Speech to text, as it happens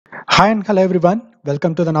Hi and hello everyone,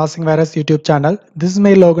 welcome to the Nursing Virus YouTube channel. This is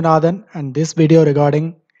me Loganathan and this video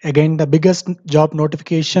regarding again the biggest job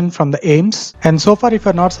notification from the AIIMS. And so far if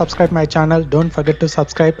you're not subscribed my channel, don't forget to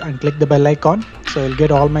subscribe and click the bell icon so you'll get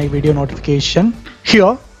all my video notification.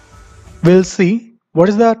 Here we'll see what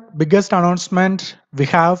is the biggest announcement we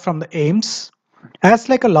have from the AIIMS. As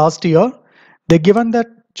like a last year, they given that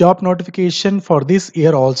job notification for this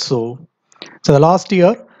year also. So the last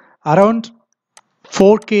year around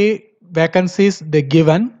 4K vacancies they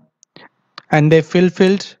given and they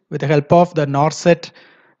fulfilled with the help of the NORCET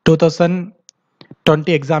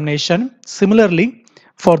 2020 examination. Similarly,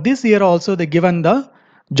 for this year also they given the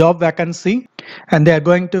job vacancy and they are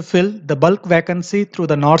going to fill the bulk vacancy through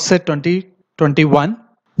the NORCET 2021.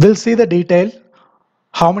 We'll see the detail,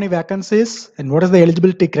 how many vacancies and what is the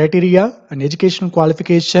eligibility criteria and educational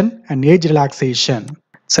qualification and age relaxation.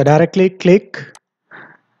 So directly click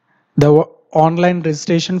the online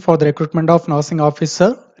registration for the recruitment of nursing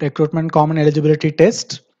officer, Recruitment Common Eligibility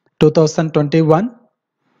Test 2021.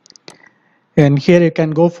 And here you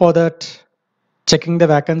can go for that, checking the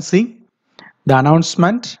vacancy, the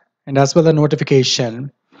announcement, and as well the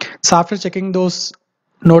notification. So after checking those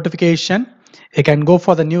notification, you can go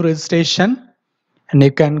for the new registration and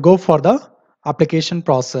you can go for the application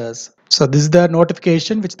process. So this is the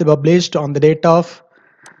notification which they published on the date of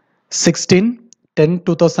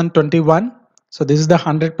 16/10/2021. So this is the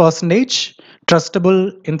 100%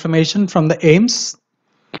 trustable information from the AIIMS.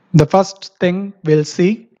 The first thing we'll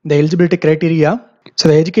see the eligibility criteria. So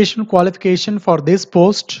the education qualification for this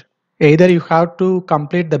post, either you have to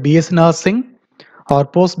complete the BSc nursing or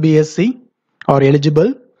post BSc or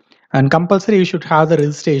eligible, and compulsory you should have the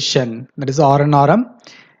registration, that is RNRM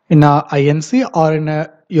in a INC or in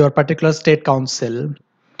your particular state council.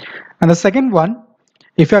 And the second one,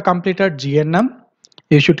 if you have completed GNM,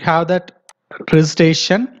 you should have that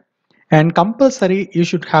registration, and compulsory you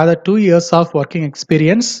should have the 2 years of working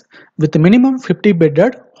experience with minimum 50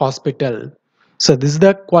 bedded hospital. So this is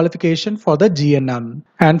the qualification for the GNM.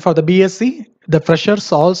 And for the BSc, the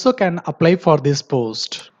freshers also can apply for this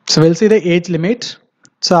post. So we'll see the age limit.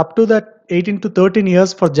 So up to that 18 to 13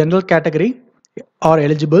 years for general category are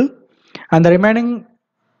eligible, and the remaining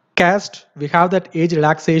caste we have that age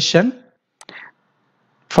relaxation.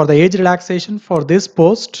 For the age relaxation for this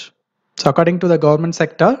post, so according to the government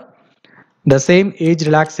sector, the same age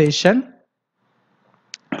relaxation.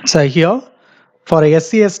 So here for a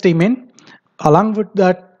SC ST mean, along with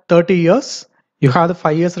that 30 years, you have the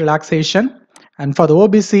 5 years relaxation, and for the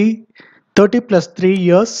OBC 30 plus 3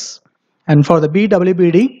 years, and for the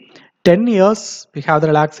BWBD 10 years we have the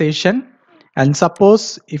relaxation. And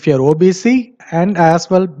suppose if you're OBC and as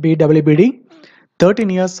well BWBD 13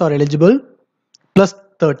 years are eligible plus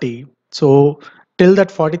 30, so till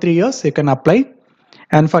that 43 years you can apply.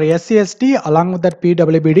 And for SC ST along with that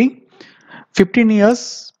PWBD 15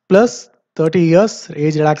 years plus 30 years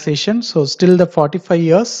age relaxation, so still the 45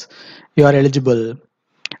 years you are eligible.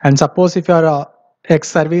 And suppose if you are a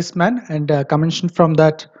ex-serviceman and commissioned from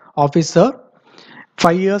that officer,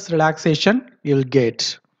 5 years relaxation you will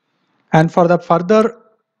get. And for the further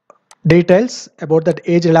details about that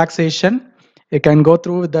age relaxation, you can go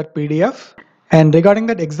through with that PDF. And regarding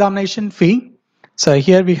that examination fee, so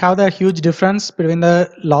here we have the huge difference between the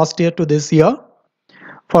last year to this year.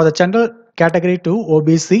 For the general category to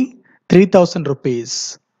OBC, 3,000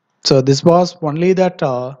 rupees. So this was only that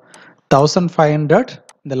 1,500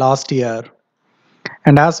 the last year.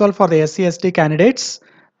 And as well for the SC ST candidates,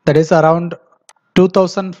 that is around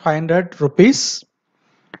 2,500 rupees.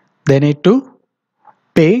 They need to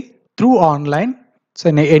pay through online. So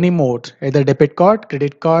in any mode, either debit card,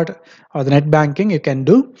 credit card, or the net banking you can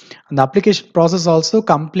do. And the application process also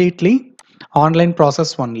completely online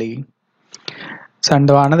process only. So and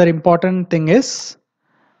another important thing is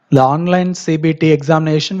the online CBT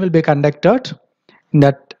examination will be conducted in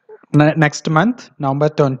that next month, November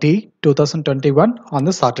 20, 2021 on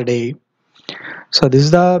the Saturday. So this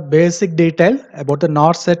is the basic detail about the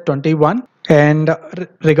NORCET 21, and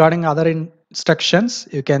regarding other instructions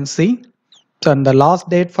you can see. So and the last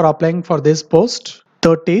date for applying for this post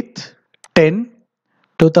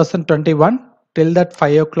 30/10/2021 till that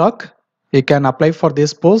 5 o'clock you can apply for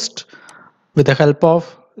this post with the help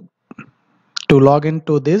of to log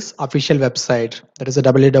into this official website, that is a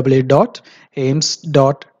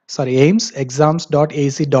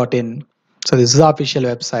www.aiimsexams.ac.in. So this is the official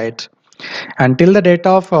website. Until the date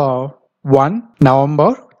of 1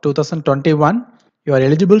 November 2021, you are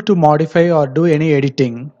eligible to modify or do any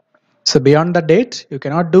editing. So beyond the date, you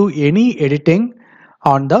cannot do any editing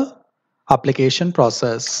on the application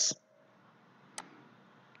process.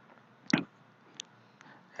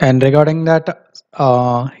 And regarding that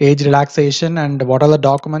age relaxation and what are the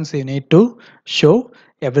documents you need to show,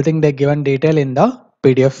 everything they given detail in the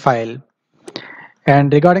PDF file.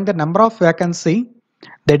 And regarding the number of vacancy,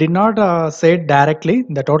 they did not say directly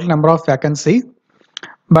the total number of vacancy,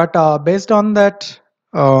 but based on that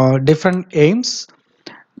different aims,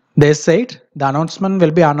 they said the announcement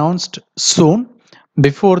will be announced soon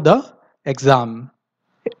before the exam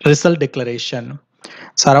result declaration.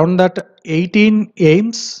 So around that 18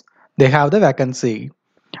 aims, they have the vacancy.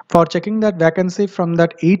 For checking that vacancy from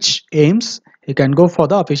that each aims, you can go for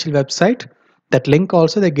the official website. That link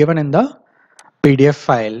also they given in the PDF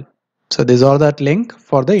file. So these are that link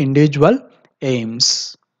for the individual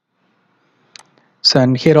aims. So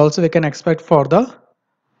and here also we can expect for the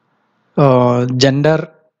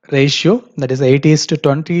gender ratio, that is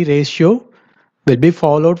 80:20 ratio will be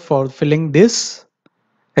followed for filling this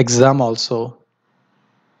exam also.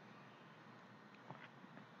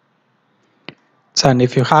 So and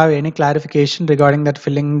if you have any clarification regarding that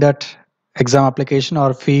filling that exam application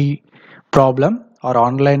or fee problem or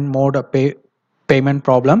online mode of payment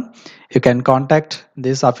problem, you can contact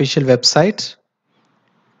this official website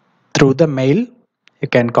through the mail. You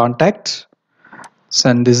can contact. So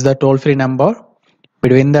and this is the toll-free number.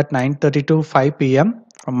 Between that 9:30 to 5 p.m.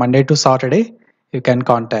 from Monday to Saturday, you can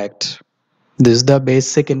contact. This is the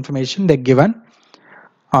basic information they given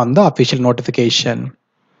on the official notification.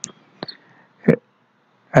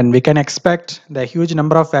 And we can expect the huge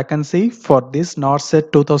number of vacancy for this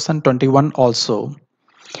NORCET 2021 also.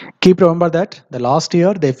 Keep remember that the last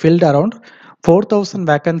year they filled around 4,000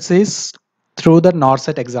 vacancies through the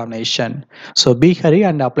NORCET examination. So be hurry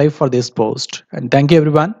and apply for this post. And thank you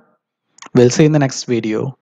everyone. We'll see you in the next video.